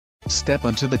Step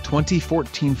onto the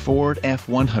 2014 Ford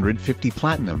F-150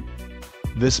 Platinum.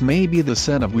 This may be the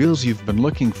set of wheels you've been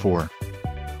looking for.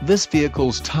 This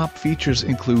vehicle's top features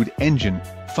include engine,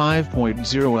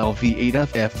 5.0 L V8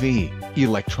 FFV,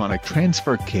 electronic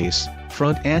transfer case,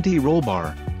 front anti-roll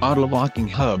bar, auto-locking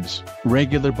hubs,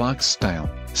 regular box style,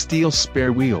 steel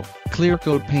spare wheel, clear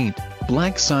coat paint,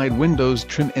 black side windows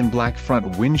trim and black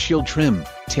front windshield trim,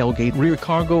 tailgate rear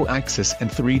cargo access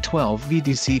and 312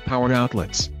 VDC power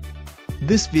outlets.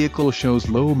 This vehicle shows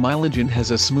low mileage and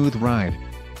has a smooth ride.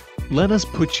 Let us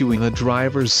put you in the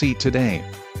driver's seat today.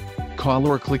 Call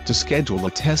or click to schedule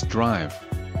a test drive.